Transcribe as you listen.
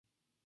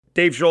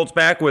Dave Schultz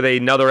back with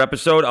another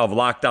episode of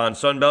Locked On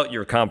Sunbelt,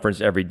 your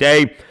conference every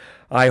day.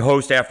 I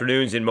host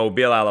afternoons in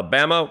Mobile,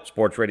 Alabama,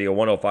 Sports Radio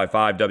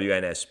 105.5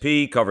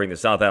 WNSP, covering the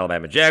South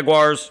Alabama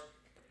Jaguars.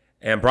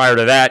 And prior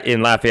to that,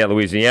 in Lafayette,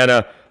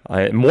 Louisiana,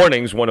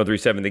 mornings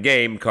 103.7 The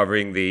Game,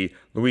 covering the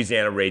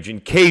Louisiana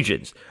Ragin'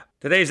 Cajuns.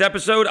 Today's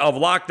episode of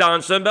Locked On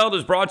Sunbelt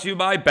is brought to you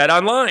by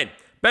BetOnline.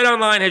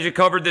 BetOnline has you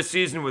covered this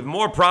season with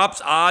more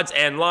props, odds,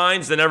 and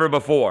lines than ever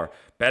before.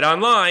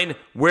 BetOnline,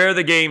 where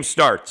the game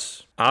starts.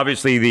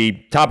 Obviously, the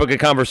topic of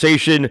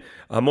conversation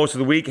most of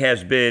the week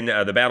has been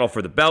the battle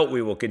for the belt.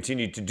 We will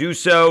continue to do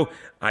so.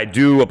 I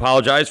do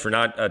apologize for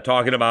not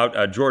talking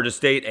about Georgia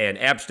State and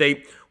App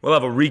State. We'll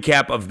have a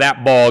recap of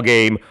that ball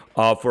game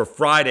for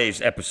Friday's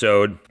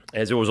episode,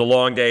 as it was a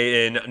long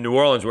day in New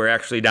Orleans. We're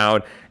actually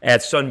down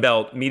at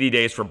Sunbelt Media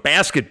Days for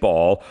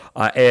basketball,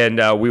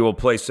 and we will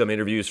play some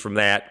interviews from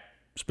that.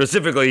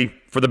 Specifically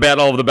for the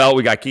Battle of the Belt,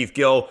 we got Keith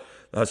Gill,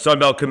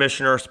 Sunbelt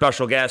Commissioner,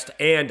 special guest,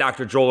 and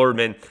Dr. Joel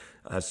Erdmann,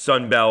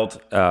 Sunbelt,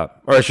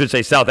 or I should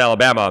say South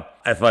Alabama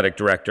Athletic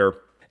Director.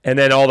 And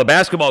then all the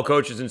basketball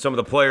coaches and some of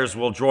the players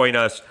will join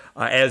us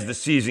as the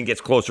season gets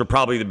closer,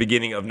 probably the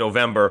beginning of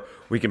November.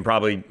 We can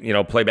probably,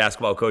 play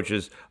basketball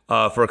coaches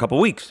for a couple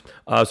weeks.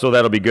 So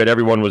that'll be good.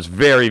 Everyone was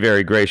very,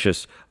 very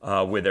gracious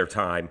with their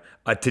time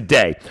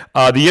today.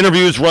 The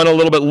interviews run a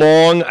little bit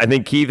long. I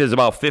think Keith is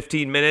about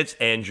 15 minutes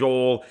and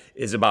Joel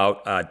is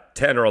about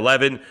 10 or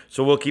 11.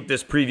 So we'll keep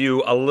this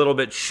preview a little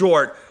bit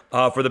short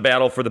for the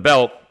battle for the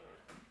belt,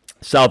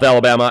 South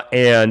Alabama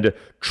and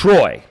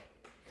Troy.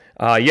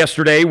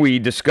 Yesterday, we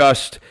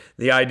discussed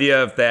the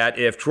idea of that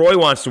if Troy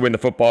wants to win the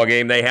football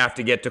game, they have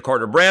to get to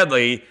Carter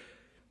Bradley.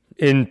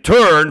 In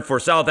turn, for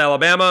South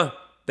Alabama,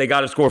 they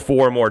got to score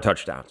 4 more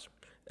touchdowns.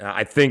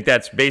 I think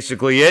that's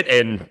basically it,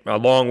 and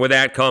along with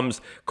that comes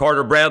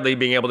Carter Bradley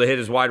being able to hit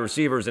his wide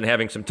receivers and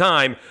having some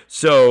time,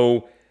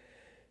 so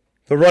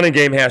the running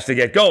game has to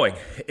get going.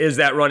 Is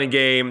that running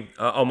game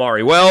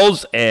Omari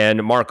Wells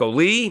and Marco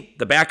Lee,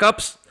 the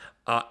backups,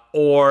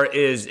 or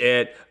is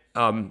it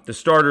the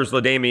starters,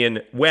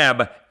 LaDamian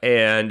Webb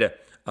and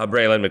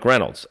Braylon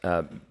McReynolds?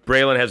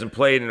 Braylon hasn't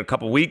played in a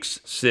couple weeks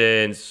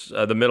since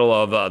the middle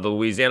of the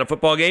Louisiana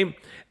football game,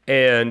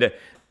 and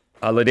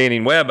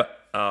LaDamian Webb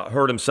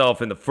hurt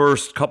himself in the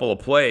first couple of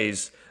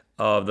plays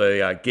of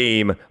the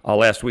game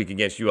last week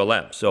against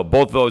ULM. So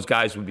both of those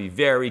guys would be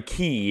very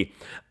key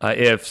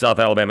if South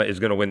Alabama is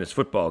going to win this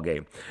football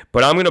game.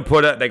 But I'm going to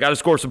put they got to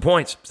score some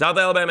points. South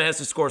Alabama has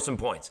to score some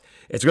points.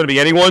 It's going to be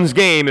anyone's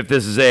game if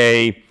this is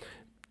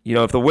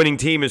if the winning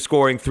team is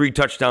scoring 3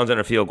 touchdowns and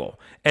a field goal.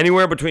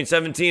 Anywhere between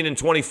 17 and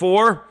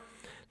 24,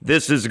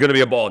 this is going to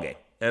be a ball game,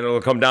 and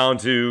it'll come down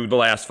to the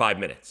last 5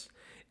 minutes.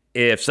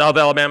 If South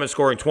Alabama is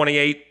scoring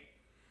 28,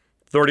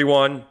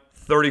 31,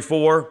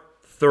 34,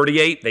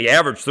 38, they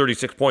average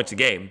 36 points a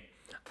game,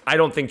 I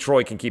don't think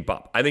Troy can keep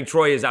up. I think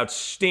Troy is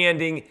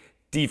outstanding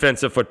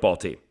defensive football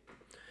team.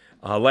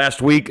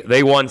 Last week,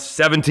 they won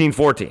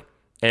 17-14,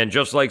 and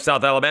just like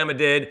South Alabama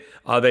did,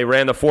 they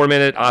ran the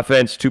 4-minute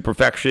offense to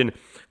perfection,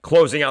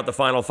 closing out the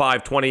final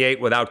 5-28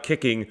 without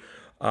kicking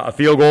a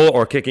field goal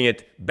or kicking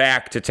it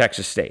back to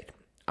Texas State.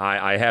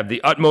 I have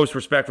the utmost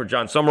respect for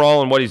John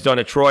Summerall and what he's done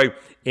at Troy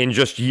in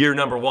just year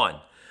number 1.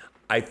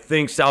 I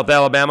think South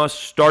Alabama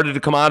started to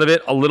come out of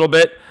it a little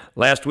bit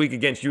last week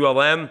against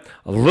ULM.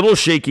 A little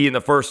shaky in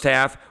the first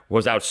half,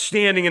 was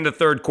outstanding in the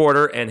third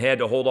quarter, and had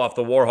to hold off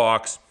the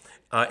Warhawks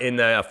in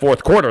the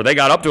fourth quarter. They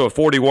got up to a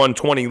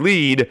 41-20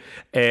 lead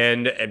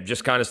and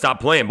just kind of stopped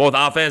playing, both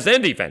offense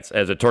and defense,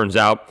 as it turns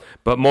out.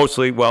 But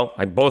mostly, both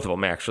of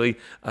them actually,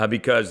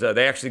 because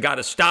they actually got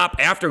to stop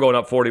after going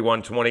up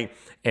 41-20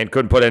 and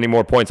couldn't put any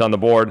more points on the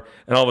board.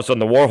 And all of a sudden,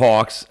 the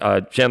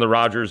Warhawks, Chandler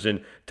Rogers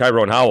and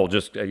Tyrone Howell,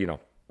 just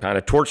kind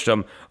of torched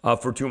them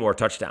for 2 more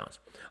touchdowns.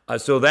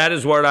 So that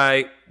is what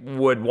I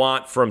would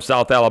want from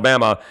South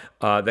Alabama.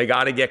 They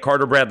got to get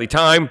Carter Bradley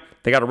time.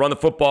 They got to run the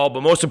football.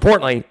 But most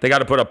importantly, they got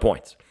to put up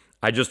points.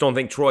 I just don't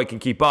think Troy can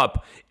keep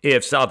up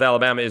if South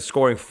Alabama is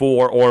scoring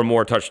 4 or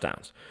more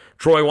touchdowns.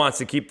 Troy wants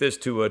to keep this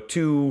to a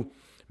 2,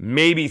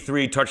 maybe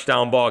 3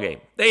 touchdown ball game.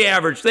 They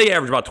average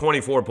about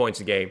 24 points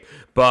a game.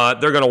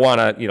 But they're going to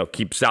want to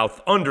keep South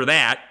under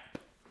that,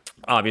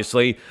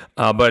 obviously.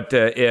 But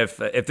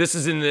if this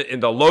is in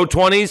the low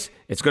 20s,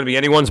 it's going to be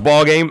anyone's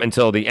ball game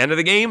until the end of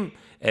the game,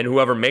 and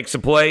whoever makes a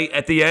play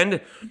at the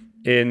end.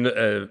 In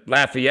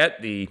Lafayette,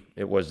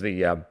 it was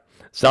the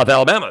South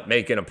Alabama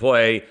making a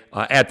play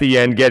at the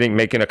end,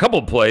 making a couple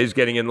of plays,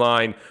 getting in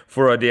line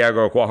for a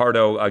Diego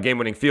Guajardo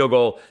game-winning field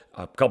goal.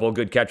 A couple of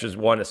good catches,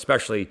 one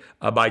especially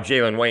by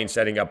Jalen Wayne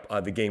setting up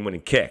the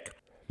game-winning kick.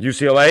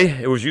 UCLA,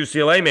 it was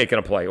UCLA making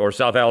a play, or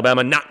South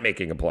Alabama not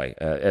making a play,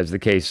 as the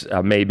case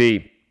may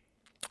be,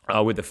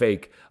 with the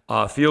fake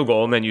field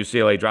goal, and then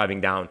UCLA driving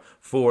down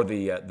for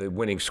the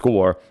winning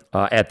score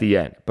at the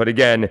end. But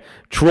again,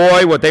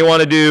 Troy, what they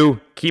want to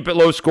do, keep it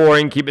low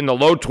scoring, keep it in the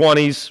low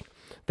 20s.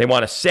 They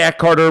want to sack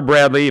Carter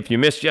Bradley. If you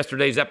missed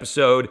yesterday's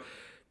episode,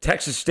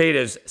 Texas State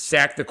has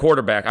sacked the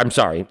quarterback.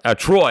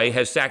 Troy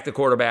has sacked the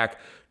quarterback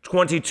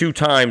 22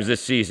 times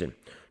this season.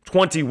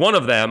 21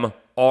 of them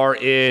are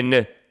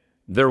in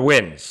their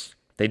wins.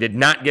 They did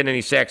not get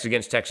any sacks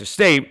against Texas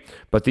State,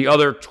 but the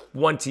other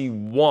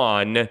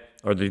 21,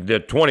 or the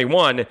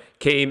 21,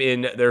 came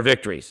in their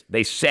victories.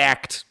 They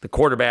sacked the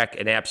quarterback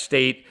in App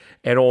State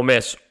and Ole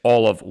Miss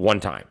all of one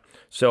time.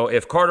 So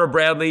if Carter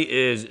Bradley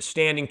is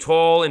standing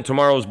tall in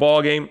tonight's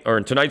ball game,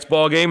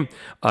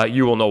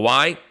 you will know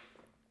why.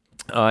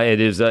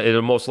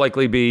 It'll most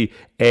likely be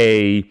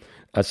a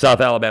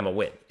South Alabama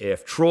win.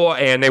 If Troy,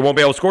 and they won't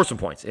be able to score some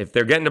points. If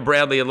they're getting to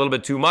Bradley a little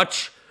bit too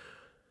much,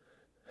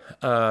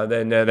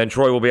 then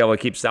Troy will be able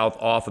to keep South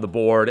off of the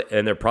board,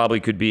 and there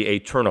probably could be a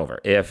turnover.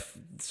 If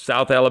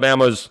South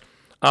Alabama's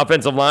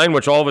offensive line,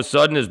 which all of a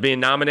sudden is being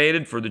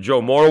nominated for the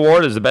Joe Moore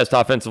Award as the best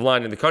offensive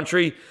line in the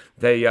country,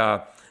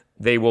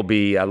 they will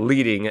be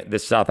leading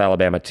this South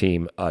Alabama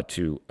team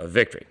to a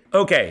victory.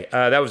 Okay,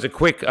 that was a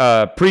quick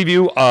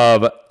preview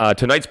of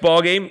tonight's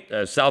ball game,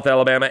 South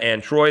Alabama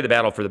and Troy, the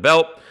battle for the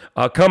belt.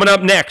 Coming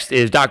up next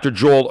is Dr.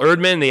 Joel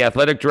Erdmann, the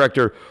athletic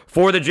director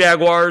for the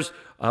Jaguars.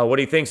 What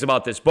he thinks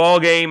about this ball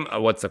game,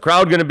 what's the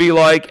crowd going to be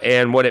like,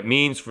 and what it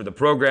means for the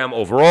program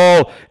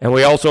overall. And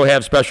we also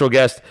have special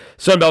guest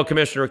Sunbelt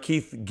Commissioner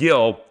Keith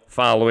Gill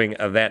following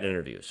that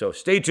interview. So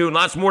stay tuned.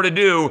 Lots more to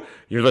do.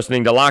 You're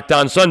listening to Locked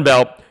On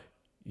Sunbelt,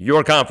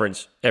 your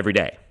conference every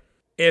day.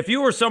 If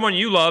you or someone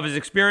you love is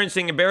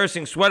experiencing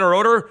embarrassing sweat or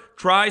odor,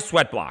 try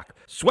SweatBlock.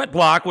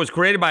 SweatBlock was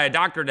created by a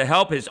doctor to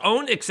help his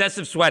own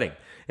excessive sweating.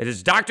 It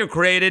is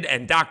doctor-created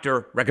and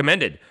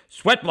doctor-recommended.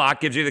 SweatBlock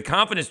gives you the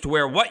confidence to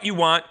wear what you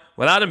want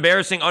without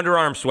embarrassing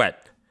underarm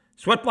sweat.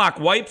 SweatBlock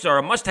wipes are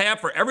a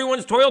must-have for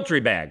everyone's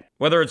toiletry bag.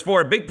 Whether it's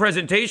for a big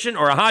presentation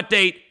or a hot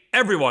date,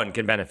 everyone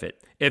can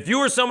benefit. If you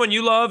or someone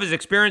you love is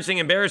experiencing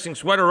embarrassing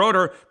sweat or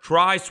odor,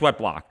 try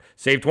SweatBlock.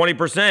 Save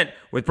 20%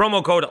 with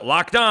promo code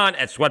LOCKEDON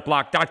at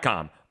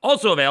sweatblock.com.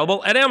 Also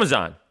available at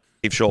Amazon.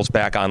 Steve Schultz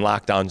back on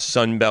Locked On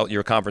Sunbelt,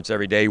 your conference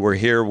every day. We're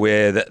here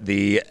with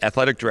the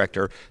athletic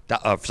director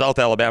of South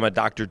Alabama,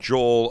 Dr.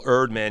 Joel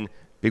Erdmann.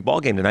 Big ball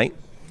game tonight.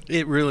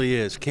 It really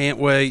is. Can't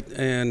wait,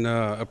 and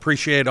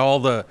appreciate all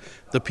the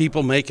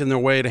people making their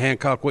way to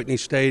Hancock-Whitney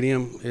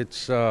Stadium.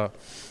 It's going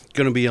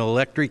to be an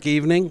electric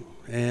evening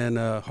and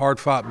a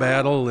hard-fought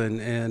battle,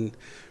 and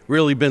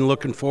really been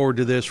looking forward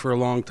to this for a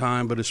long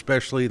time, but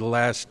especially the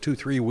last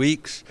 2-3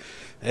 weeks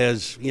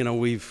as, you know,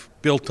 we've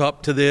built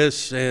up to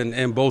this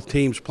and both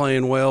teams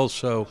playing well.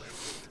 So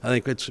I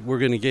think we're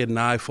going to get an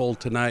eyeful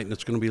tonight, and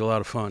it's going to be a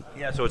lot of fun.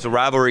 Yeah, so it's a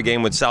rivalry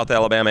game with South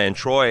Alabama and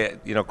Troy.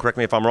 You know, correct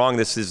me if I'm wrong.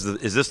 Is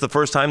this the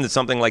first time that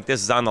something like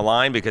this is on the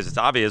line? Because it's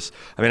obvious.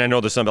 I mean, I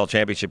know the Sun Belt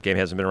Championship game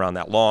hasn't been around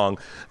that long,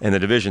 and the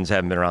divisions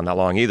haven't been around that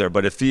long either.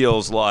 But it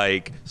feels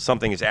like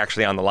something is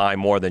actually on the line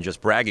more than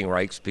just bragging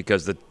rights,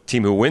 because the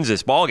team who wins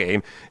this ball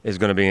game is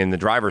going to be in the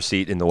driver's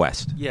seat in the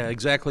West. Yeah,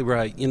 exactly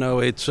right. You know,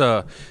 it's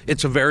a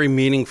very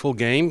meaningful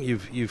game.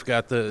 You've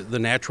got the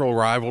natural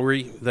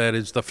rivalry that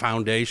is the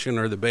foundation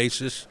or the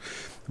basis,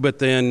 but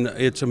then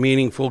it's a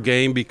meaningful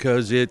game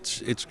because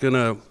it's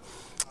gonna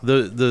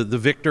the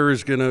victor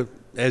is gonna,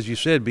 as you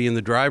said, be in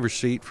the driver's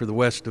seat for the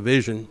West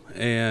Division.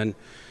 And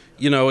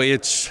you know,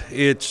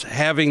 it's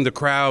having the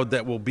crowd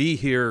that will be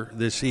here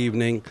this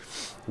evening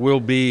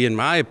will be, in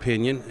my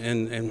opinion,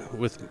 and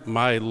with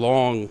my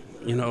long,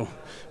 you know,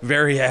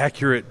 very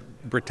accurate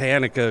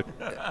Britannica,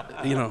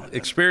 you know,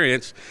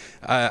 experience,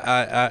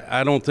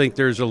 I don't think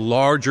there's a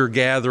larger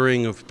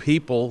gathering of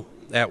people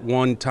at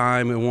one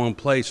time in one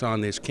place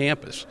on this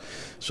campus.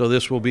 So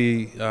this will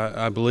be,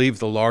 I believe,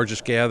 the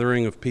largest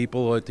gathering of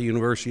people at the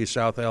University of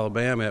South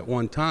Alabama at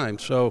one time.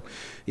 So,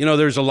 you know,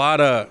 there's a lot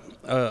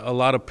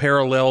of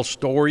parallel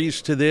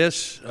stories to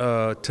this.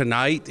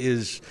 Tonight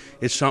is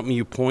something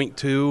you point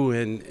to,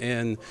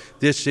 and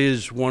this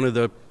is one of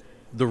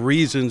the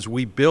reasons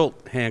we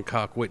built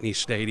Hancock-Whitney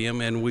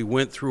Stadium, and we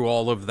went through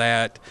all of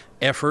that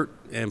effort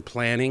and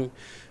planning,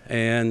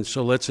 and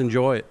so let's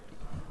enjoy it.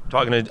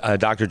 Talking to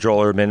Dr.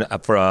 Joel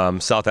Erdmann from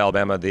South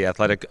Alabama, the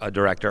athletic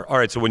director. All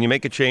right, so when you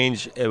make a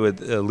change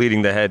with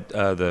leading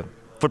the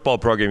football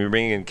program, you're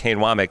bringing in Kane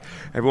Womack,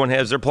 everyone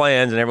has their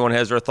plans and everyone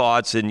has their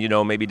thoughts, and, you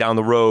know, maybe down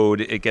the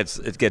road it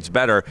gets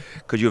better.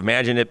 Could you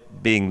imagine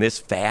it being this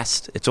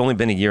fast? It's only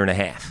been a year and a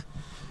half.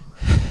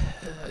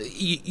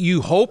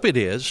 You hope it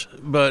is,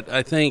 but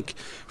I think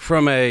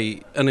from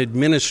an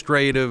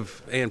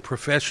administrative and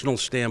professional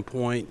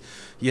standpoint,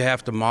 you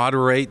have to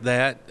moderate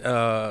that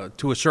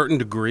to a certain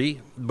degree.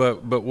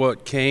 But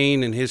what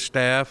Kane and his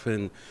staff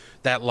and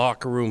that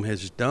locker room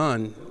has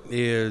done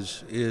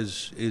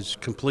is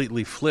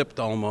completely flipped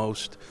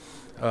almost.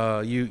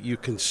 You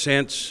can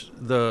sense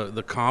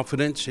the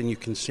confidence, and you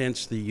can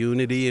sense the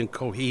unity and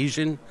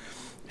cohesion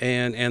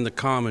and the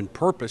common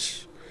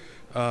purpose.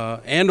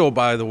 And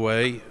by the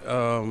way,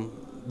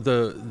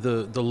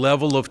 the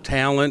level of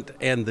talent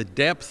and the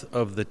depth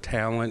of the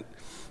talent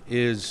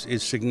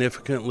is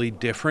significantly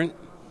different.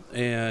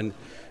 And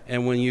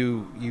when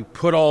you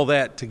put all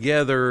that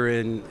together,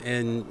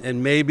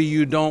 and maybe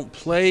you don't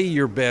play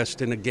your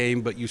best in a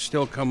game, but you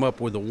still come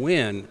up with a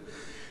win,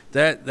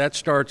 that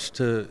starts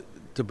to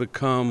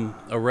become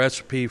a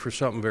recipe for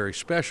something very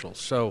special.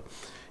 So,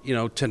 you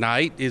know,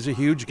 tonight is a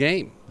huge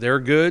game. They're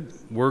good,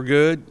 we're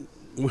good.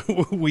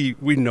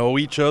 we know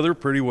each other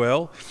pretty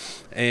well,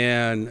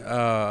 and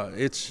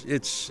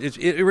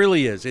it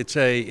really is. It's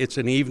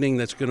an evening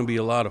that's going to be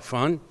a lot of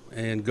fun,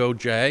 and go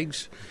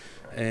Jags,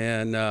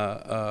 and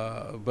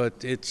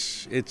but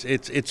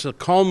it's a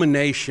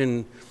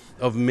culmination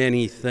of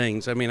many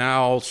things. I mean, I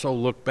also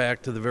look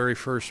back to the very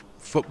first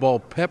football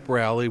pep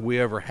rally we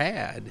ever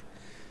had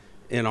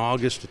in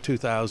August of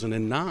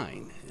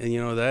 2009,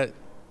 and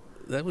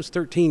that was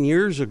 13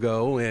 years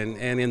ago, and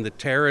in the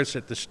terrace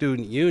at the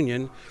Student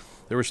Union,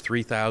 there was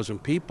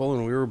 3,000 people,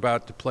 and we were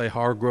about to play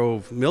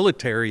Hargrove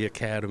Military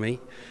Academy,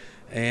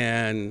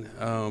 and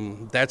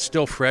that's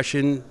still fresh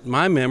in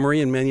my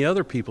memory and many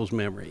other people's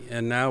memory.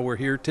 And now we're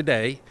here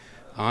today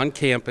on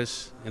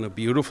campus in a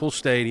beautiful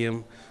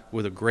stadium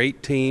with a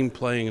great team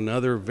playing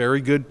another very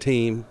good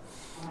team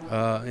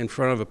in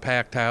front of a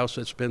packed house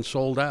that's been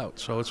sold out.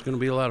 So it's going to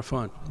be a lot of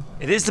fun.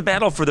 It is the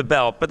battle for the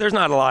belt, but there's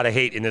not a lot of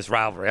hate in this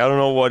rivalry. I don't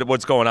know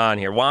what's going on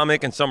here.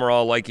 Womack and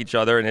Summerall like each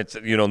other, and it's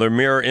they're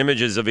mirror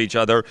images of each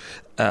other.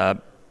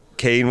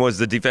 Kane was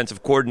the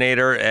defensive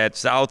coordinator at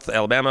South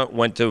Alabama,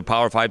 went to a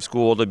Power 5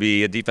 school to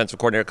be a defensive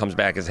coordinator, comes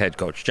back as head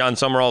coach. John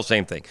Summerall,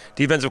 same thing.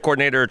 Defensive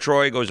coordinator at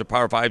Troy, goes to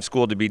Power 5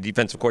 school to be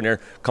defensive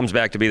coordinator, comes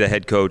back to be the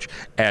head coach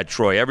at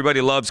Troy. Everybody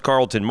loves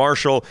Carlton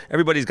Marshall.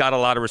 Everybody's got a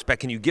lot of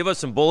respect. Can you give us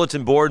some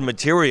bulletin board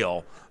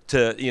material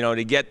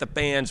to get the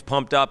fans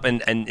pumped up?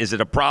 And is it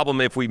a problem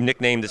if we've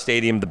nicknamed the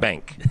stadium the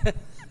Bank?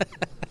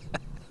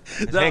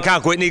 Is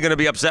Hancock Whitney going to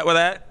be upset with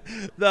that?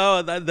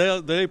 No,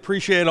 they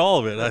appreciate all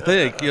of it, I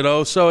think.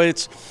 So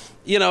it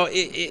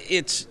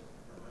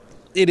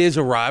is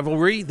a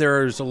rivalry.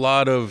 There's a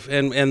lot of,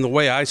 and the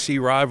way I see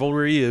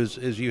rivalry is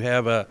you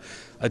have a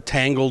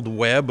tangled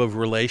web of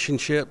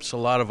relationships. A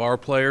lot of our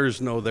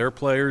players know their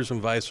players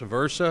and vice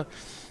versa.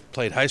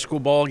 Played high school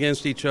ball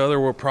against each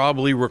other. Were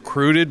probably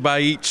recruited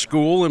by each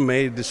school and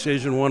made a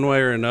decision one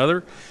way or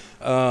another.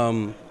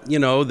 We're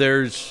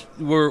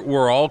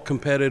all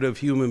competitive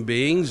human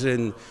beings,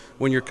 and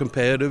when you're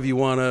competitive, you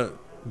want to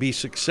be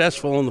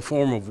successful in the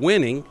form of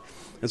winning.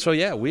 And so,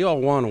 yeah, we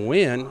all want to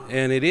win,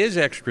 and it is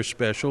extra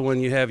special when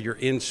you have your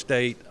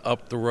in-state,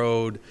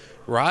 up-the-road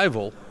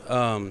rival.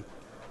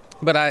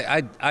 But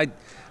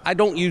I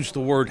don't use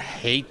the word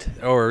hate,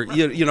 or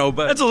but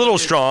that's a little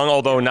strong,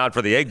 although not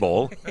for the Egg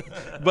Bowl.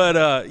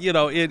 But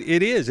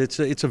it is.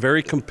 It's a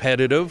very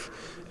competitive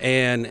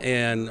and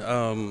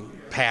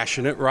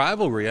passionate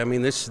rivalry. I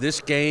mean,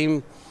 this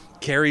game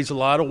carries a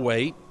lot of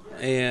weight,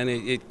 and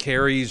it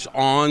carries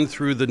on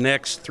through the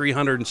next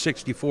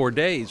 364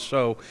 days.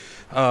 So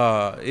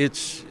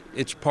it's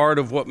part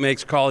of what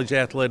makes college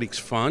athletics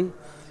fun,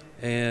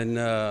 and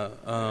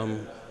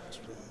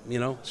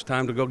it's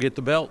time to go get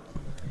the belt.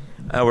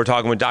 We're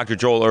talking with Dr.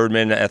 Joel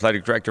Erdmann,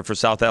 athletic director for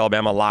South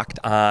Alabama, locked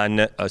on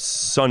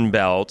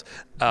Sunbelt.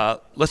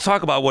 Let's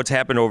talk about what's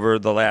happened over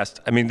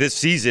this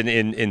season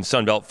in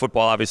Sunbelt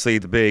football. Obviously,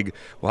 the big,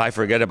 I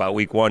forget about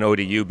week one,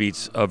 ODU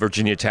beats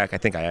Virginia Tech. I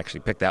think I actually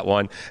picked that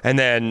one. And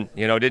then,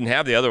 didn't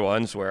have the other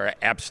ones where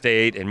App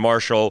State and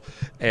Marshall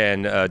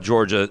and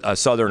Georgia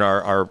Southern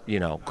are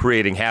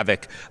creating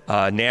havoc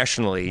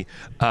nationally.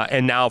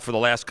 And now for the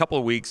last couple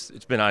of weeks,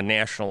 it's been on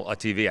national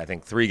TV. I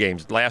think 3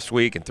 games last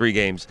week and 3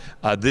 games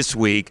this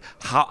week.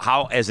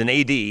 How, as an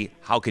AD,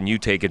 how can you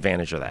take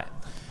advantage of that?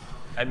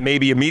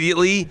 Maybe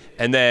immediately,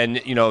 and then,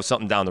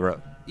 something down the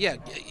road. Yeah,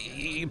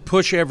 you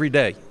push every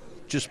day.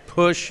 Just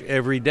push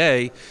every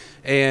day,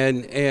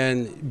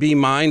 and be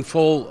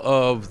mindful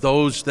of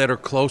those that are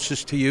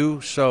closest to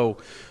you. So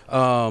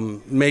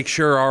make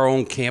sure our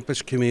own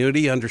campus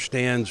community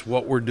understands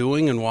what we're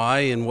doing and why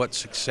and what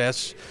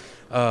success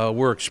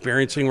we're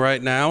experiencing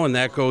right now, and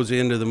that goes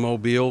into the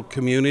Mobile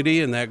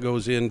community, and that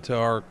goes into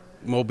our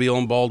Mobile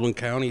and Baldwin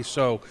County.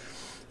 So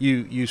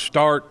you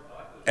start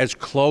as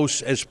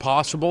close as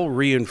possible,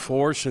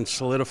 reinforce and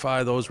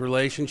solidify those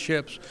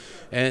relationships,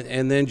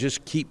 and then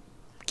just keep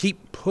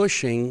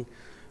pushing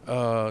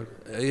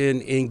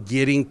in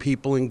getting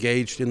people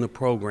engaged in the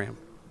program.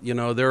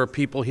 There are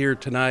people here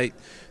tonight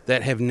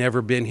that have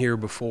never been here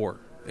before,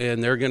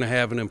 and they're going to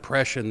have an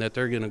impression that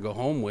they're going to go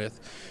home with,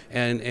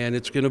 and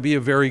it's going to be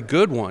a very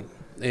good one.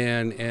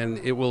 And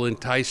it will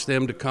entice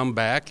them to come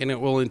back, and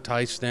it will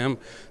entice them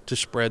to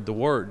spread the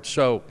word.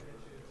 So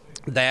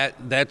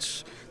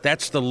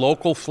that's the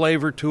local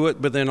flavor to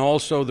it, but then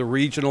also the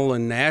regional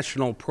and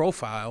national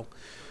profile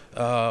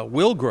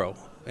will grow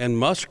and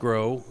must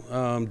grow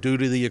due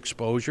to the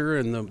exposure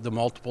and the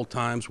multiple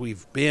times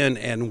we've been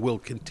and will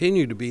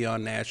continue to be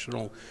on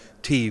national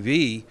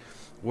TV,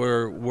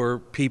 where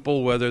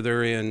people, whether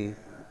they're in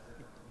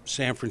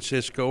San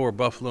Francisco or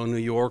Buffalo, New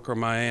York, or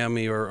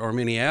Miami or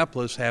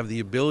Minneapolis, have the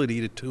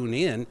ability to tune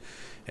in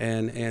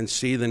and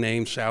see the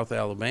name South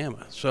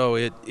Alabama. So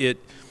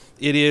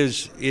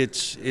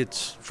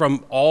it's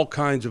from all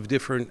kinds of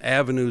different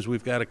avenues.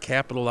 We've got to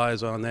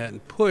capitalize on that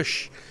and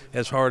push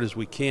as hard as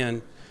we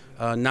can,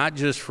 not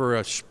just for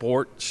a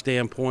sport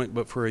standpoint,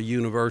 but for a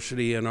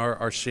university and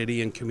our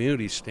city and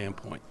community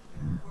standpoint.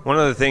 One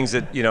of the things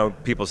that,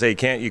 people say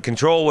you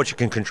control what you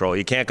can control.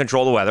 You can't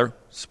control the weather.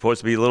 It's supposed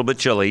to be a little bit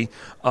chilly.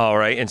 All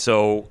right. And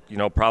so,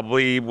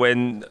 probably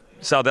when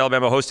South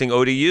Alabama hosting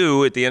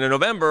ODU at the end of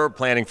November,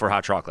 planning for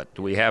hot chocolate.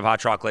 Do we have hot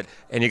chocolate?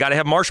 And you got to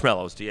have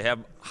marshmallows. Do you have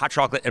hot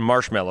chocolate and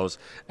marshmallows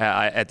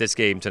at this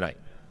game tonight?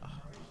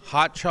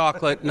 Hot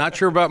chocolate, not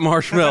sure about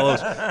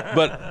marshmallows,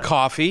 but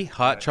coffee,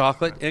 hot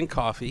chocolate and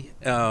coffee.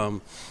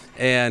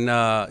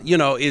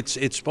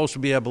 It's supposed to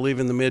be, I believe,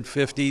 in the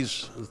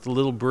mid-50s with a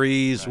little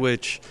breeze,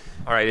 which...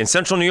 All right, in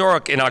central New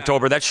York in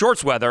October, that's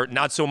shorts weather,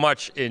 not so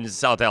much in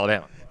South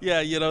Alabama.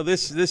 Yeah,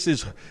 this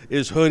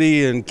is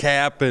hoodie and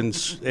cap and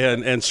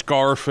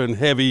scarf and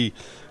heavy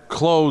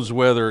clothes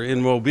weather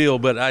in Mobile,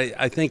 but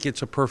I think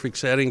it's a perfect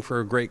setting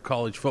for a great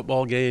college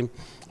football game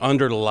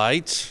under the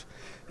lights.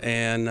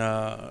 And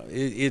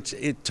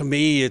to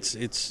me it's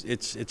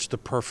the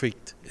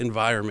perfect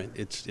environment.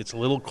 It's a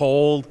little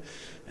cold,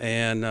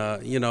 and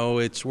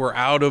we're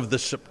out of the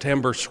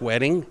September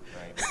sweating,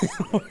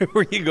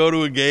 where you go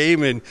to a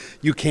game and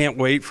you can't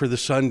wait for the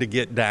sun to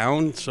get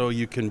down so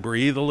you can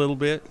breathe a little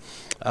bit.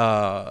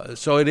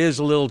 So it is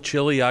a little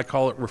chilly. I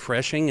call it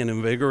refreshing and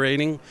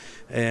invigorating,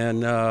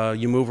 and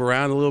you move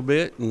around a little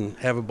bit and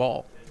have a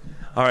ball.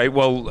 All right,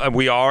 well,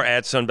 we are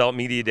at Sunbelt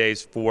Media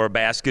Days for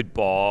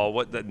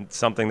basketball.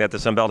 Something that the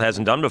Sunbelt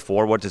hasn't done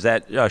before. What does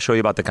that show you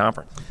about the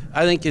conference?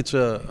 I think it's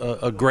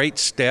a great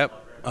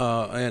step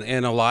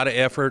and a lot of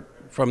effort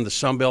from the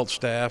Sunbelt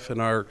staff and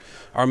our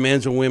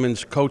men's and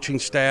women's coaching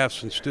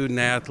staffs and student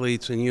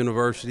athletes and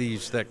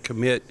universities that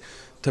commit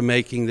to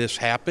making this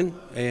happen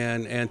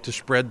and to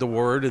spread the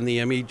word and the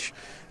image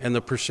and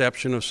the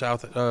perception of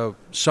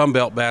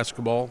Sunbelt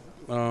basketball.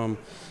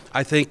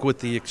 I think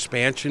with the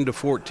expansion to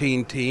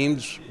 14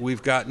 teams,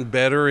 we've gotten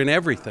better in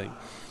everything.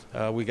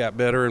 We got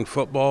better in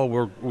football.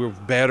 We're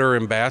better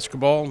in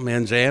basketball,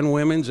 men's and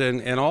women's,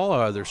 and all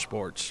other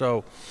sports.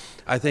 So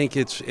I think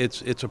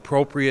it's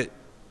appropriate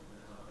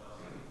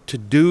to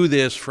do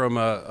this from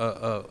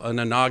an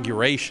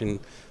inauguration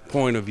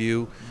point of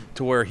view,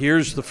 to where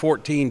here's the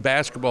 14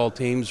 basketball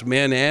teams,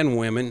 men and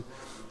women.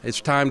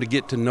 It's time to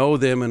get to know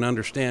them and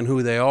understand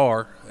who they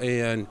are.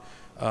 And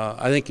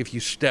I think if you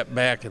step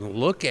back and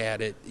look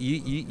at it,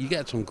 you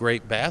got some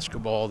great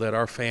basketball that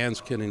our fans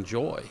can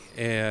enjoy.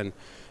 And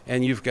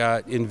you've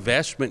got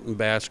investment in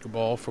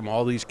basketball from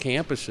all these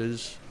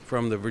campuses,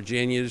 from the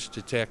Virginias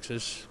to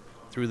Texas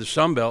through the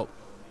Sun Belt.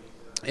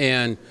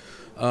 And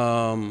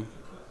college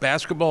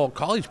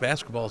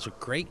basketball is a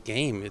great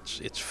game.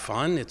 It's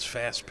fun, it's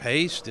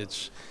fast-paced,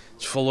 it's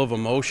full of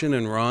emotion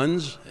and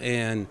runs.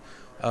 And,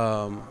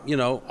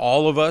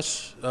 all of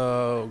us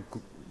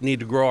need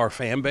to grow our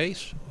fan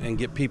base and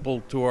get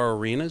people to our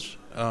arenas,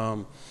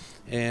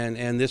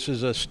 and this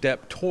is a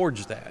step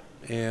towards that,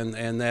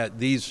 and that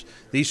these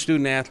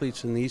student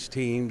athletes and these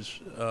teams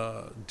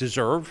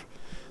deserve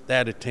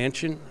that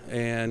attention,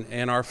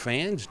 and our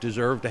fans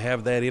deserve to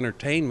have that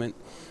entertainment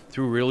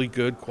through really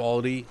good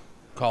quality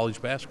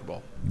college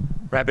basketball.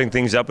 Wrapping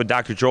things up with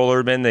Dr. Joel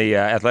Erdmann, the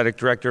athletic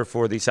director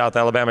for the South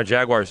Alabama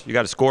Jaguars. You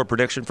got a score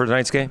prediction for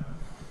tonight's game?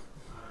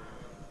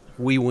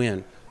 We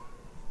win.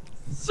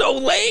 So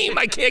lame.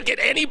 I can't get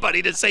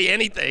anybody to say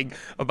anything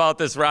about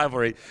this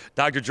rivalry.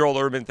 Dr. Joel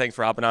Erdmann, thanks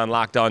for hopping on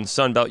Locked On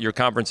Sunbelt, your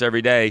conference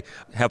every day.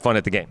 Have fun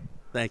at the game.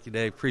 Thank you,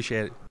 Dave.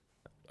 Appreciate it.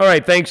 All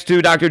right, thanks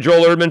to Dr.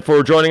 Joel Erdmann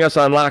for joining us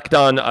on Locked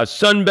On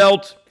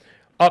Sunbelt.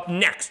 Up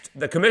next,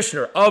 the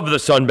commissioner of the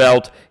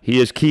Sunbelt.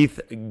 He is Keith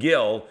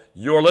Gill.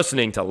 You're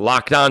listening to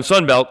Locked On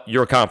Sunbelt,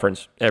 your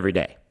conference every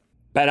day.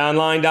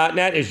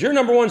 BetOnline.net is your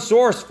number one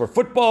source for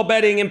football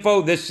betting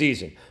info this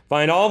season.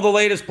 Find all the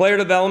latest player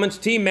developments,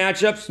 team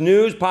matchups,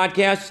 news,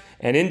 podcasts,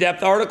 and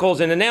in-depth articles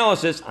and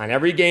analysis on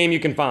every game you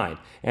can find.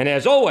 And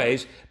as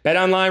always,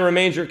 BetOnline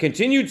remains your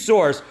continued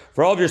source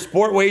for all of your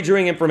sport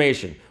wagering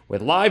information,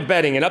 with live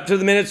betting and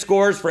up-to-the-minute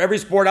scores for every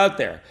sport out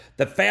there.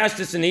 The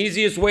fastest and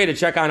easiest way to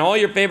check on all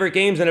your favorite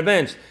games and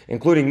events,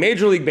 including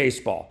Major League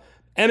Baseball,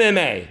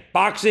 MMA,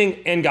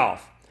 boxing, and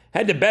golf.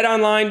 Head to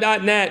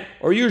betonline.net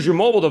or use your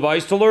mobile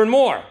device to learn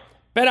more.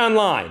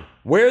 BetOnline,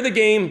 where the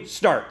game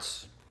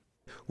starts.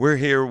 We're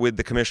here with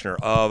the commissioner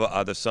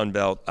of the Sun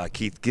Belt,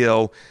 Keith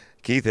Gill.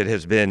 Keith, it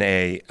has been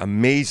an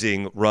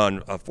amazing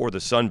run for the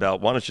Sun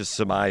Belt. Why don't you just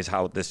surmise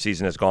how this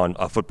season has gone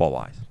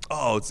football-wise?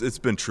 Oh, it's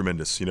been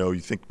tremendous. You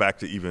think back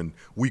to even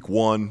week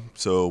one,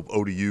 so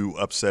ODU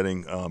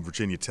upsetting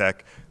Virginia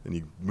Tech, then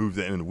you move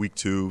that into week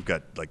two,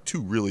 got like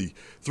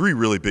three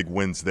really big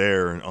wins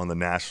there on the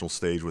national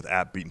stage, with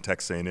App beating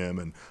Texas A&M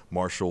and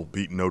Marshall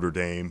beating Notre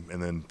Dame,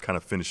 and then kind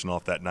of finishing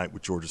off that night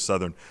with Georgia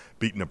Southern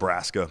beating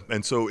Nebraska.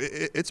 And so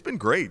it's been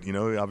great.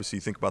 Obviously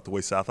you think about the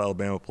way South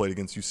Alabama played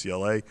against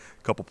UCLA,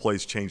 a couple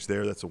plays changed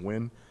there. That's a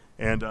win.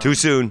 And Too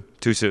soon.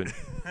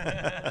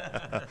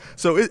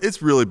 So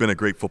it's really been a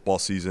great football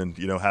season.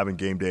 Having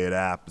game day at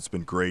App, it's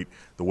been great.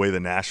 The way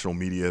the national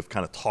media have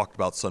kind of talked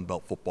about Sun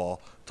Belt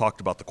football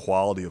talked about the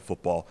quality of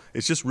football.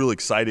 It's just really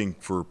exciting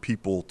for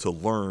people to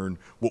learn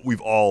what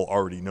we've all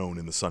already known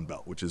in the Sun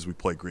Belt, which is we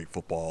play great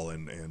football,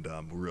 and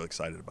we're really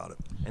excited about it.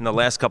 In the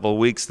last couple of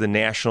weeks, the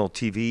national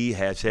TV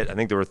has hit. I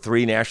think there were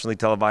 3 nationally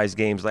televised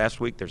games last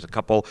week. There's a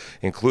couple,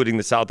 including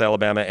the South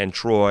Alabama and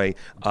Troy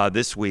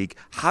this week.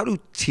 How do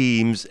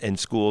teams and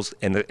schools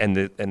and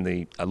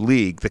the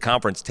league, the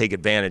conference, take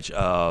advantage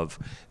of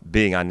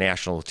being on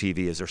national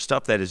TV? Is there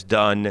stuff that is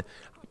done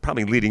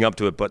probably leading up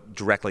to it, but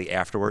directly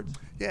afterward?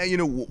 Yeah,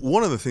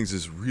 one of the things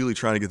is really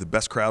trying to get the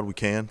best crowd we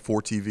can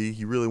for TV.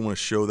 You really want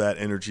to show that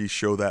energy,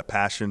 show that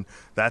passion.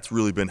 That's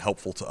really been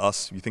helpful to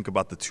us. You think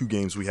about the 2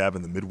 games we have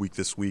in the midweek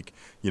this week.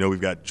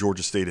 We've got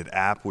Georgia State at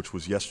App, which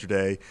was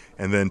yesterday,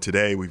 and then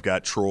today we've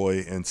got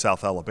Troy and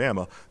South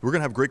Alabama. We're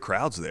going to have great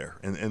crowds there,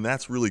 and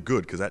that's really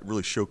good because that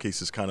really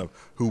showcases kind of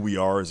who we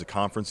are as a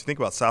conference. You think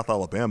about South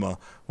Alabama,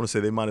 I want to say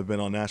they might have been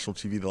on national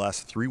TV the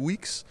last 3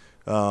 weeks.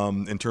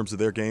 In terms of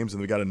their games,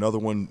 and we got another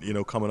one,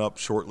 coming up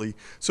shortly.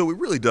 So it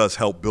really does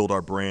help build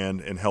our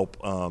brand and help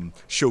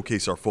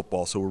showcase our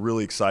football. So we're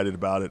really excited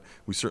about it.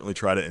 We certainly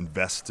try to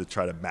invest to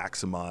try to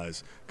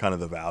maximize kind of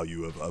the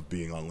value of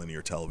being on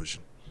linear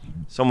television.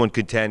 Someone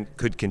could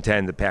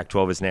contend the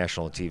Pac-12 is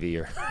national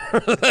TV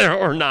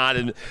or not,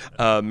 and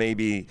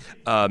maybe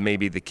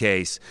the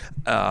case.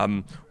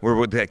 We're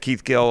with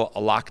Keith Gill,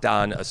 Locked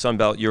On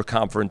Sunbelt, your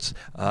conference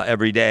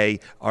every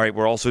day. All right,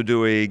 we're also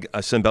doing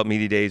Sunbelt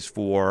Media Days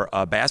for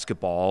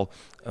basketball.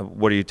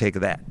 What do you take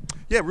of that?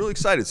 Yeah, really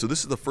excited. So this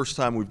is the first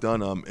time we've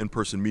done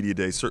in-person media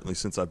days, certainly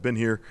since I've been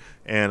here,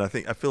 and I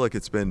feel like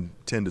it's been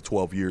 10 to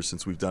 12 years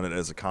since we've done it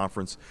as a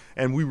conference,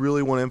 and we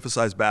really want to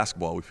emphasize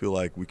basketball. We feel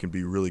like we can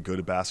be really good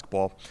at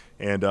basketball,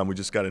 and we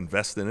just got to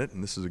invest in it,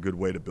 and this is a good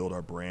way to build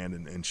our brand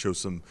and show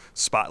some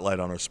spotlight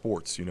on our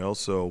sports,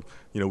 So,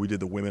 we did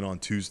the women on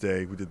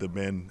Tuesday, we did the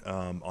men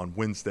on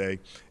Wednesday,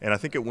 and I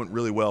think it went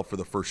really well for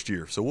the first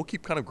year. So we'll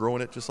keep kind of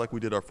growing it just like we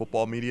did our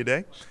football media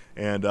day,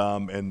 and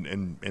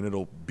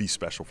it'll be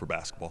special for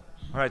basketball.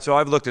 All right, so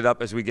I've looked it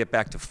up as we get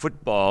back to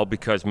football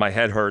because my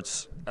head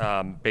hurts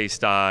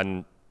based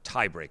on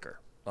tiebreaker,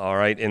 all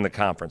right, in the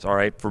conference, all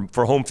right,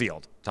 for home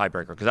field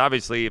tiebreaker. Because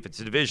obviously if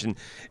it's a division,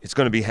 it's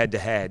going to be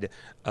head-to-head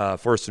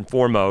first and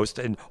foremost.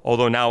 And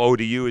although now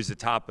ODU is the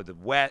top of the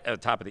West,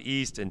 top of the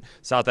East, and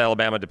South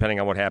Alabama,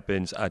 depending on what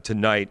happens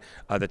tonight,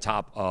 the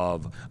top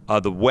of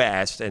the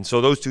West. And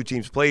so those 2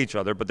 teams play each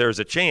other, but there's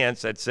a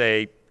chance that,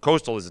 say,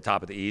 Coastal is the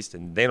top of the East,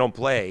 and they don't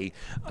play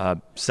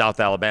South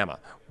Alabama.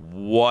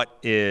 What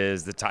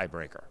is the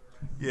tiebreaker?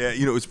 Yeah,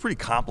 it's pretty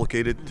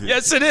complicated.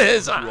 Yes, it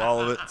is. Do all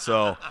of it.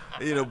 So,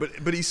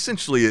 but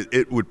essentially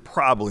it would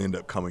probably end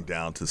up coming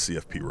down to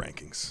CFP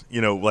rankings,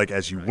 like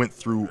as you went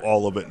through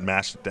all of it and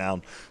mashed it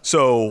down.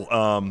 So,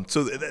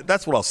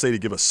 that's what I'll say to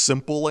give a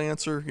simple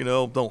answer.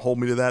 Don't hold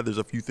me to that. There's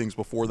a few things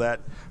before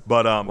that.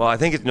 But I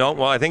think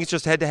it's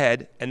just head to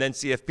head and then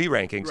CFP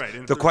rankings.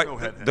 Right.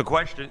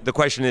 The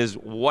question is,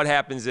 what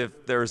happens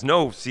if there's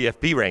no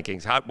CFP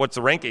rankings? What's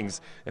the rankings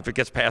if it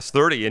gets past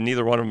 30 and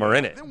neither one of them are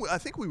in it? I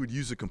think we would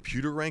use a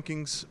computer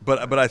rankings,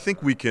 but I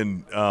think we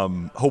can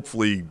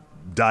hopefully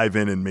dive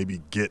in and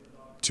maybe get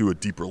to a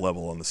deeper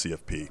level on the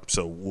CFP.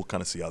 So we'll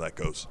kind of see how that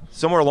goes.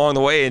 Somewhere along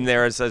the way in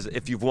there it says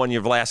if you've won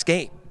your last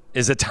game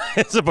is a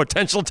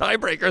potential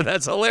tiebreaker.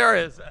 That's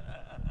hilarious.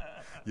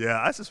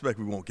 Yeah, I suspect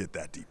we won't get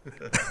that deep.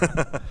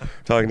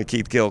 Talking to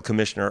Keith Gill,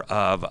 commissioner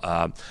of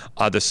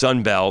the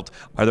Sun Belt.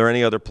 Are there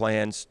any other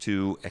plans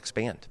to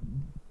expand?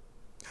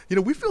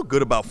 We feel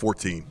good about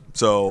 14.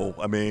 So,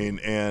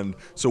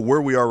 so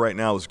where we are right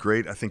now is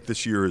great. I think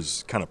this year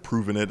has kind of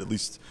proven it, at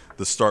least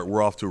the start.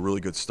 We're off to a really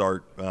good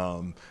start.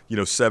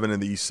 7 in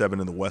the East, 7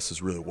 in the West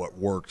is really what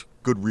worked.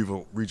 Good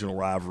regional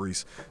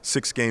rivalries,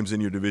 6 games in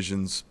your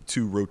divisions,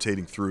 2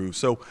 rotating through.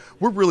 So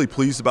we're really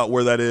pleased about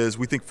where that is.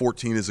 We think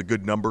 14 is a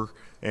good number,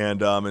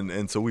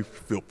 and so we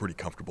feel pretty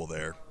comfortable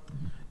there.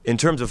 In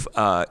terms of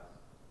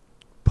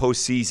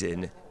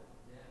postseason,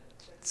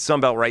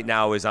 Sunbelt right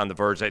now is on the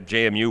verge that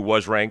JMU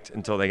was ranked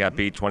until they got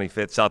beat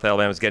 25th. South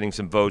Alabama was getting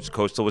some votes.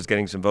 Coastal was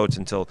getting some votes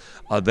until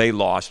they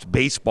lost.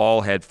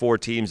 Baseball had 4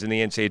 teams in the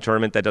NCAA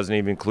tournament. That doesn't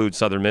even include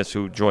Southern Miss,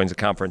 who joins the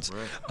conference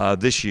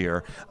this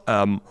year.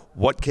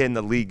 What can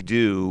the league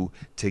do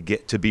to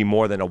get to be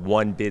more than a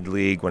one-bid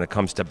league when it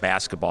comes to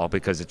basketball?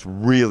 Because it's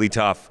really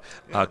tough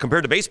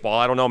compared to baseball.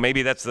 I don't know.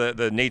 Maybe that's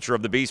the nature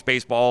of the beast.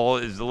 Baseball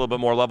is a little bit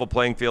more level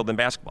playing field than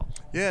basketball.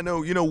 Yeah,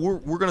 no, we're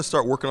going to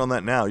start working on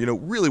that now.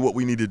 Really what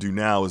we need to do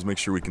now is make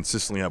sure we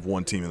consistently have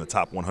one team in the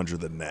top 100 of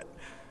the net,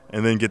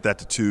 and then get that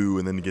to 2,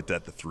 and then get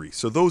that to 3.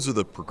 So those are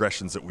the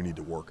progressions that we need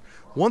to work.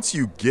 Once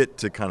you get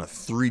to kind of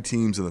 3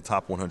 teams in the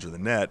top 100 of the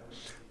net,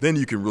 then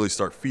you can really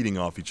start feeding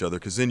off each other,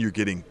 because then you're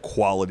getting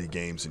quality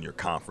games in your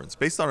conference.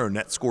 Based on our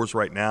net scores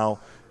right now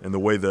and the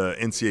way the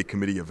NCAA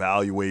committee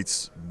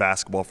evaluates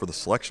basketball for the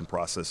selection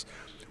process,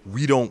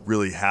 we don't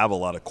really have a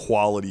lot of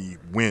quality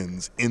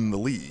wins in the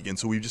league, and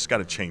so we've just got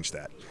to change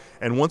that.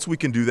 And once we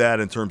can do that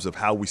in terms of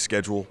how we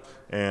schedule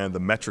and the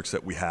metrics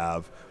that we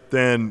have,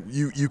 then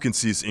you can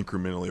see us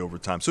incrementally over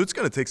time. So it's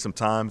going to take some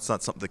time. It's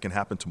not something that can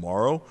happen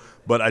tomorrow,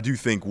 but I do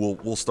think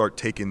we'll start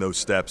taking those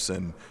steps.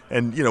 And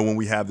when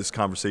we have this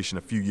conversation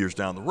a few years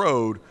down the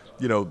road,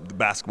 the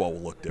basketball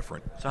will look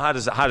different. So how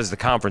does the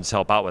conference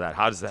help out with that?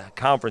 How does the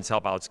conference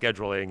help out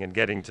scheduling and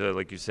getting to,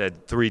 like you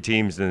said, 3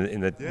 teams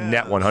in the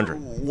net 100?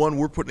 So one,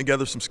 we're putting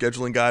together some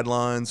scheduling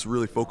guidelines,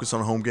 really focus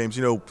on home games.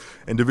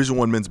 In Division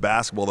I men's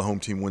basketball, the home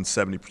team wins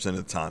 70% of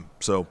the time.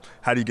 So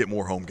how do you get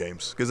more home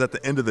games? Because at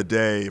the end of the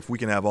day, if we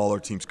can have all our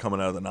teams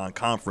coming out of the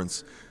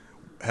non-conference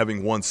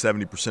having won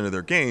 70% of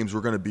their games,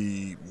 we're going to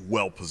be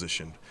well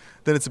positioned.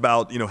 Then it's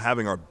about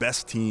having our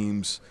best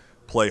teams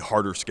play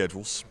harder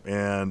schedules,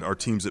 and our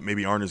teams that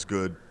maybe aren't as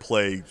good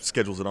play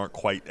schedules that aren't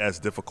quite as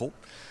difficult.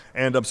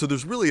 And so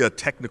there's really a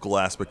technical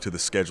aspect to the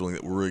scheduling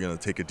that we're really going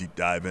to take a deep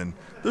dive in.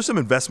 There's some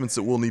investments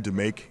that we'll need to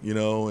make,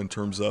 in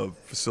terms of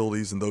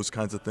facilities and those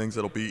kinds of things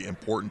that'll be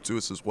important to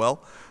us as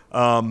well.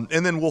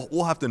 And then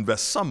we'll have to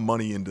invest some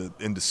money into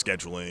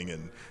scheduling,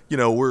 and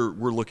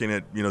we're looking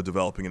at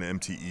developing an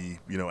MTE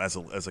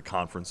as a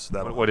conference.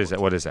 What is that?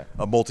 What is that?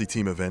 A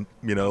multi-team event,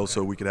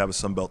 so we could have a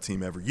Sun Belt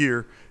team every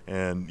year,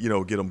 and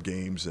get them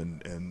games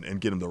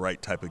and get them the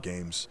right type of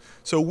games.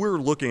 So we're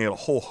looking at a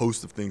whole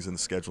host of things in the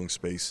scheduling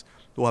space.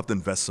 We'll have to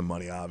invest some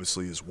money,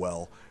 obviously, as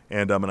well.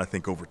 And I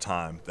think over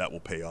time that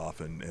will pay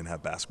off and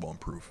have basketball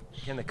improve.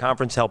 Can the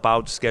conference help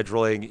out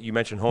scheduling? You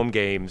mentioned home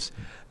games.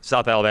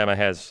 South Alabama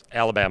has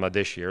Alabama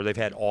this year. They've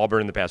had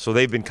Auburn in the past. So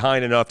they've been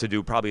kind enough to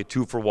do probably a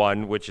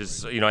 2-for-1, which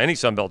is, any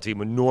Sun Belt team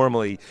would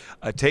normally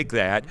take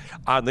that.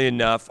 Oddly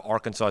enough,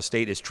 Arkansas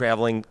State is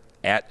traveling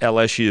at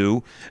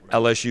LSU.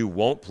 LSU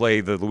won't play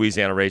the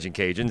Louisiana Raging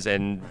Cajuns,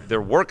 and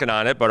they're working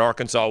on it, but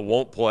Arkansas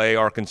won't play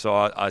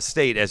Arkansas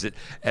State as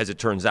it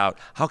turns out.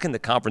 How can the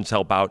conference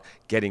help out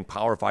getting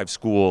Power 5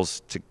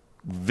 schools to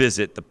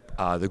visit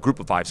the Group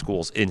of 5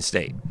 schools in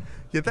state?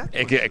 Yeah,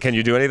 can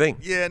you do anything?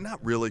 Yeah,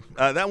 not really.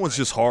 That one's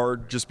just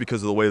hard just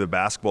because of the way the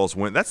basketballs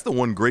went. That's the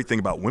one great thing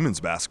about women's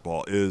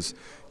basketball is,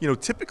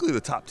 typically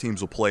the top teams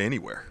will play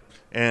anywhere.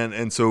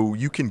 And so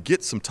you can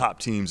get some top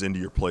teams into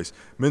your place.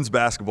 Men's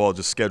basketball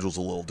just schedules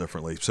a little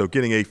differently. So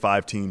getting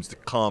A5 teams to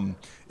come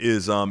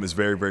is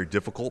very, very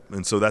difficult.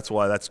 And so that's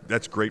why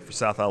that's great for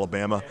South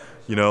Alabama.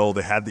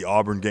 They had the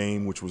Auburn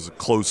game, which was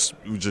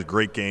a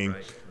great game.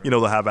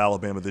 They'll have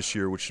Alabama this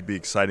year, which should be an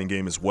exciting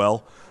game as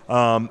well.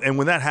 And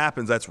when that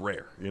happens, that's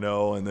rare,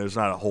 and there's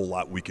not a whole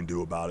lot we can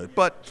do about it.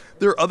 But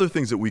there are other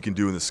things that we can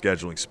do in the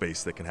scheduling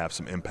space that can have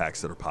some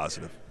impacts that are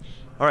positive.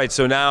 All right,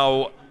 so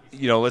now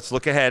let's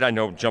look ahead. I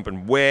know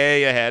jumping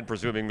way ahead,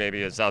 presuming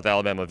maybe a South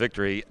Alabama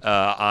victory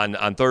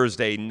on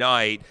Thursday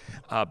night.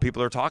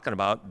 People are talking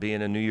about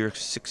being a New Year's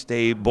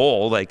 6-day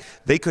bowl. Like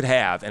they could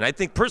have. And I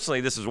think personally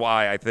this is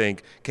why I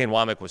think Kane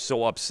Womack was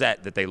so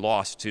upset that they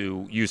lost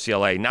to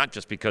UCLA, not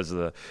just because of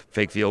the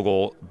fake field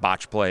goal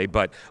botch play,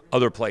 but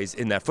other plays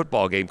in that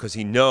football game because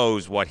he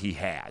knows what he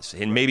has.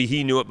 And maybe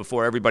he knew it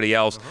before everybody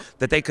else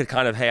that they could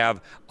kind of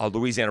have a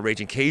Louisiana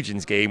Raging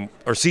Cajuns game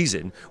or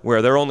season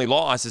where their only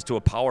loss is to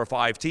a Power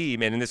 5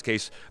 team, and in this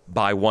case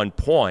by 1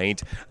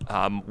 point.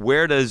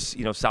 Where does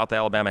South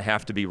Alabama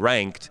have to be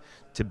ranked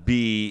to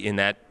be in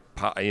that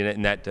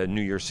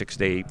New Year's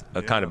 6-day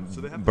kind of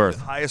so they have berth?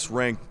 The highest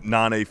ranked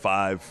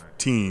non-A5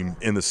 team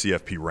in the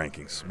CFP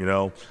rankings,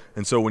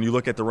 And so when you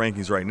look at the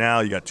rankings right now,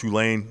 you got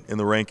Tulane in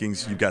the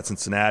rankings, you've got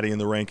Cincinnati in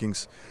the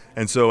rankings.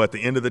 And so at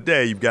the end of the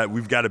day,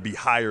 we've got to be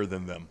higher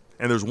than them.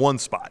 And there's one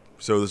spot.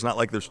 So it's not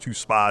like there's 2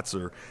 spots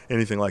or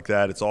anything like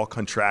that. It's all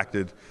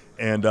contracted.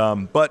 And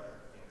but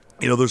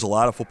there's a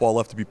lot of football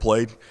left to be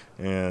played.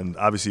 And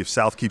obviously if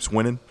South keeps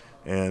winning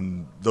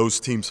and those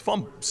teams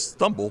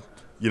stumble,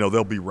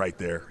 they'll be right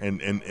there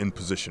and in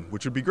position,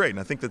 which would be great. And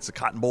I think that's the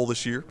Cotton Bowl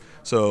this year,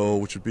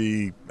 which would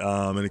be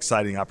an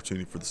exciting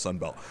opportunity for the Sun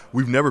Belt.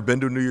 We've never been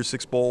to a New Year's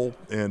Six Bowl,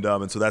 and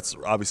so that's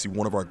obviously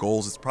one of our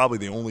goals. It's probably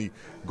the only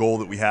goal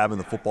that we have in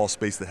the football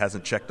space that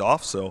hasn't checked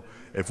off. So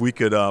if we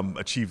could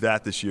achieve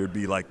that this year, it'd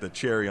be like the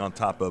cherry on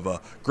top of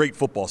a great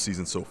football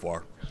season so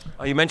far.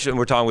 You mentioned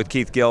we're talking with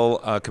Keith Gill,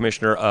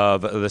 commissioner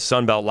of the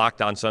Sun Belt,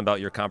 Locked On Sun Belt,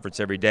 your conference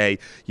every day.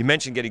 You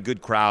mentioned getting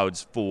good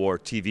crowds for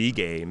TV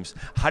games.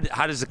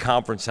 How does the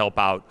conference help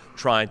out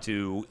trying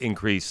to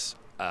increase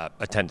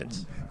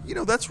attendance?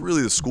 That's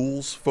really the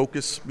school's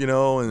focus,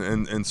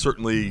 and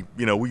certainly,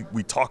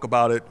 we talk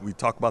about it. We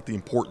talk about the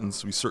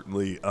importance. We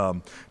certainly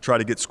try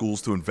to get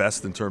schools to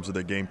invest in terms of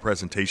their game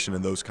presentation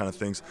and those kind of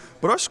things.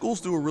 But our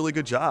schools do a really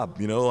good job.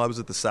 I was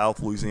at the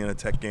South Louisiana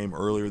Tech game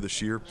earlier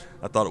this year.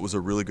 I thought it was a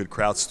really good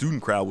crowd.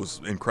 Student crowd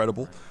was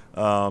incredible.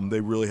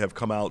 They really have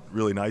come out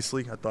really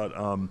nicely. I thought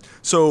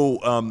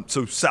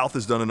so South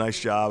has done a nice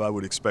job. I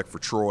would expect for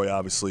Troy,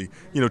 obviously.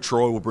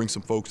 Troy will bring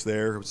some folks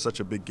there. It was such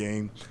a big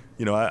game.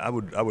 I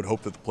would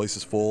hope that the place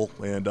is full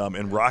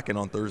and rocking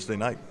on Thursday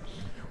night.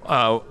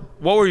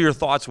 What were your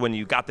thoughts when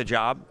you got the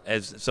job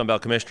as Sun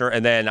Belt commissioner,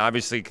 and then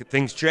obviously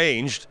things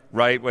changed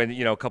right when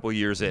a couple of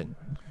years in?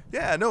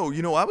 Yeah, no,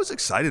 I was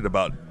excited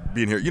about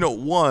being here.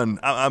 One,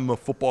 I'm a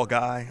football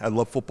guy. I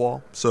love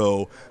football.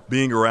 So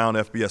being around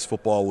FBS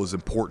football was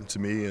important to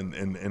me and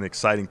an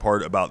exciting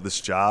part about this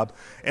job.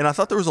 And I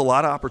thought there was a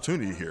lot of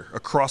opportunity here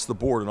across the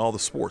board in all the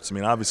sports. I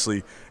mean,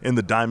 obviously in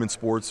the diamond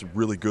sports,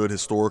 really good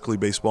historically,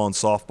 baseball and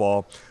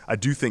softball. I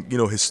do think,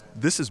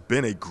 this has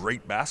been a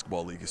great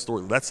basketball league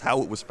historically. That's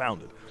how it was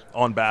founded,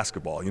 on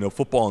basketball.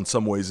 Football in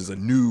some ways is a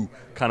new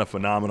kind of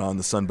phenomenon in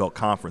the Sun Belt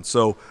Conference.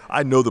 So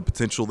I know the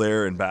potential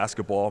there in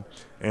basketball.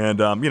 And,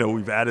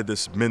 we've added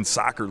this men's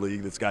soccer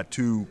league that's got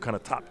 2 kind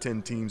of top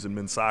 10 teams in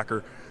men's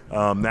soccer,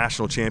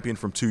 national champion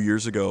from 2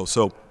 years ago.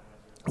 So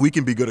we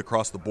can be good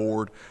across the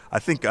board. I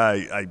think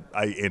I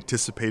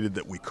anticipated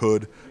that we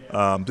could.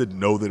 Didn't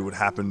know that it would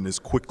happen as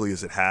quickly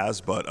as it has,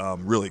 but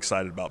I'm really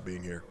excited about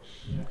being here.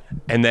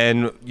 And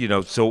then,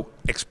 so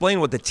explain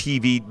what the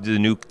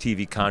new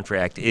TV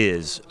contract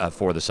is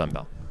for the Sun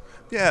Belt.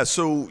 Yeah,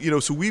 so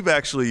we've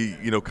actually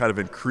kind of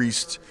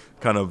increased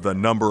kind of the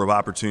number of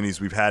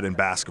opportunities we've had in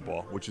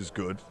basketball, which is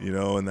good,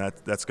 and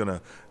that's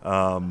gonna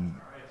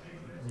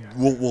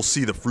we'll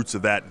see the fruits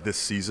of that this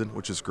season,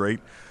 which is great.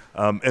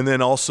 And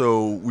then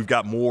also we've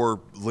got more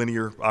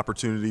linear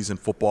opportunities in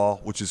football,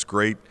 which is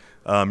great.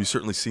 You've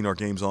certainly seen our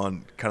games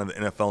on kind of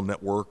the NFL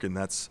Network, and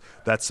that's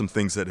some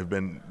things that have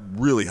been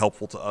really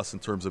helpful to us in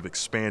terms of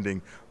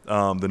expanding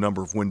the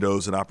number of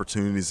windows and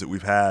opportunities that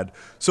we've had.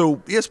 So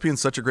ESPN's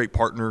such a great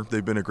partner.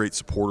 They've been a great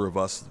supporter of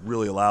us,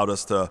 really allowed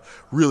us to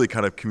really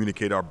kind of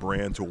communicate our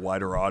brand to a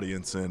wider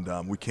audience,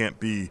 and we can't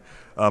be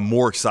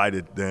more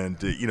excited than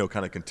to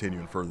kind of continue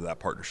and further that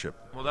partnership.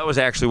 Well, that was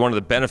actually one of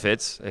the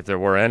benefits, if there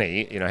were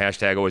any,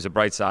 hashtag always a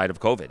bright side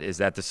of COVID, is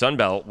that the Sun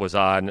Belt was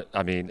on,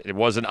 it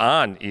wasn't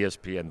on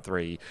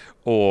ESPN3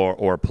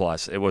 or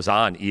Plus. It was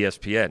on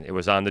ESPN. It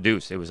was on the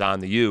Deuce. It was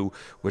on the U,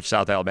 which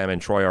South Alabama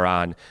and Troy are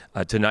on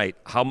tonight.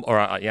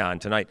 On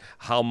tonight.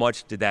 How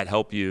much did that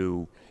help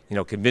you,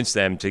 convince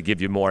them to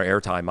give you more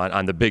airtime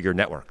on the bigger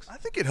networks? I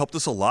think it helped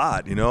us a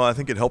lot. I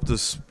think it helped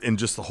us in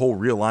just the whole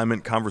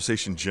realignment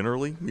conversation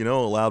generally,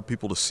 allowed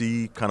people to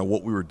see kind of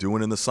what we were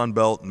doing in the Sun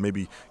Belt and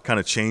maybe kind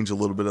of change a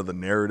little bit of the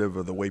narrative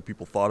or the way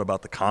people thought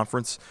about the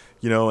conference,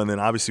 and then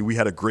obviously we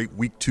had a great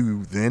week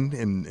 2 then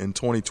in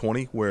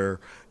 2020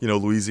 where,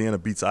 Louisiana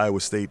beats Iowa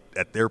State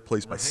at their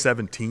place by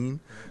 17.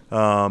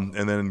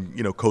 And then,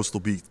 Coastal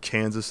beat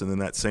Kansas, and then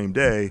that same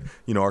day,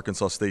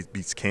 Arkansas State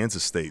beats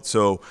Kansas State.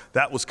 So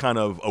that was kind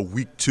of a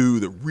week 2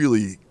 that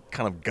really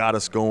kind of got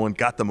us going,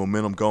 got the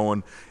momentum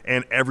going,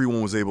 and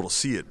everyone was able to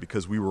see it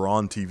because we were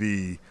on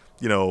TV,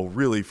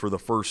 really for the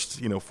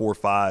first, 4,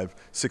 5,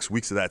 6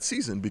 weeks of that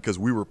season because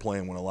we were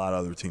playing when a lot of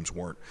other teams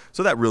weren't.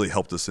 So that really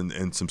helped us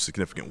in some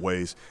significant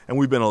ways, and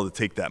we've been able to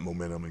take that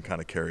momentum and kind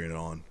of carry it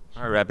on.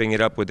 All right, wrapping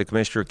it up with the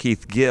Commissioner,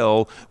 Keith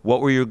Gill.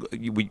 What were you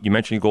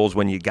mentioned your goals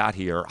when you got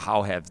here.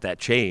 How have that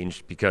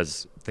changed?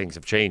 Because things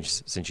have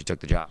changed since you took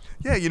the job.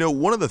 Yeah,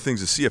 one of the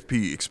things the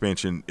CFP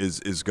expansion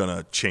is going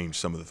to change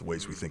some of the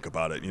ways we think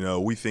about it.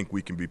 We think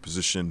we can be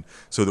positioned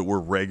so that we're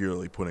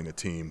regularly putting a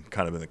team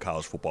kind of in the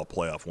college football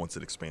playoff once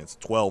it expands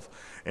to 12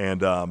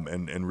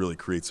 and really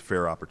creates a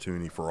fair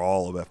opportunity for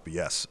all of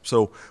FBS.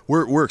 So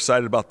we're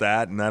excited about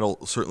that, and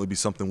that'll certainly be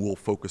something we'll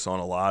focus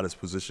on a lot is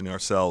positioning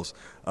ourselves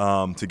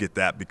to get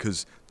that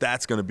because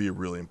that's going to be a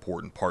really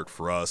important part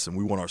for us, and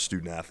we want our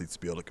student athletes to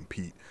be able to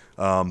compete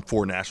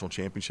for a national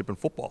championship in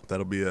football.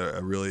 That'll be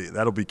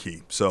that'll be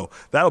key. So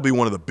that'll be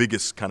one of the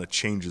biggest kind of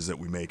changes that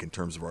we make in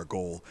terms of our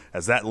goal.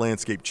 As that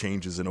landscape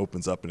changes and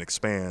opens up and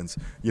expands,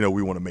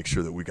 we want to make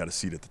sure that we got a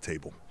seat at the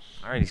table.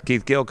 All right, he's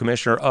Keith Gill,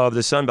 Commissioner of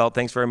the Sun Belt.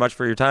 Thanks very much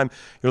for your time.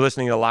 You're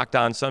listening to Locked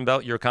On Sun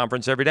Belt, your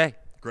conference every day.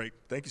 Great.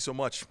 Thank you so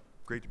much.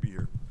 Great to be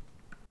here.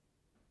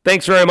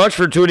 Thanks very much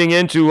for tuning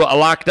in to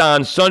Locked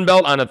On Sun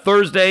Belt on a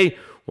Thursday.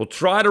 We'll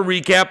try to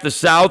recap the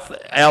South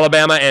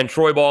Alabama and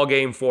Troy ball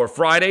game for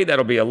Friday.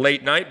 That'll be a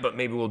late night, but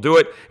maybe we'll do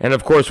it. And,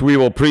 of course, we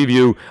will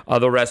preview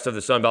the rest of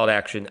the Sun Belt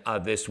action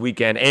this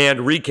weekend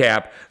and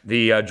recap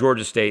the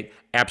Georgia State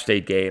App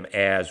State game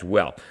as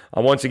well.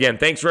 Once again,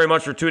 thanks very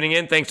much for tuning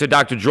in. Thanks to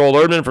Dr. Joel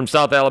Erdmann from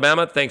South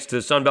Alabama. Thanks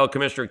to Sun Belt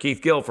Commissioner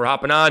Keith Gill for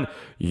hopping on.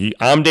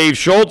 I'm Dave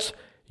Schultz.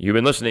 You've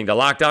been listening to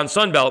Locked On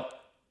Sun Belt,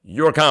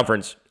 your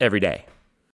conference every day.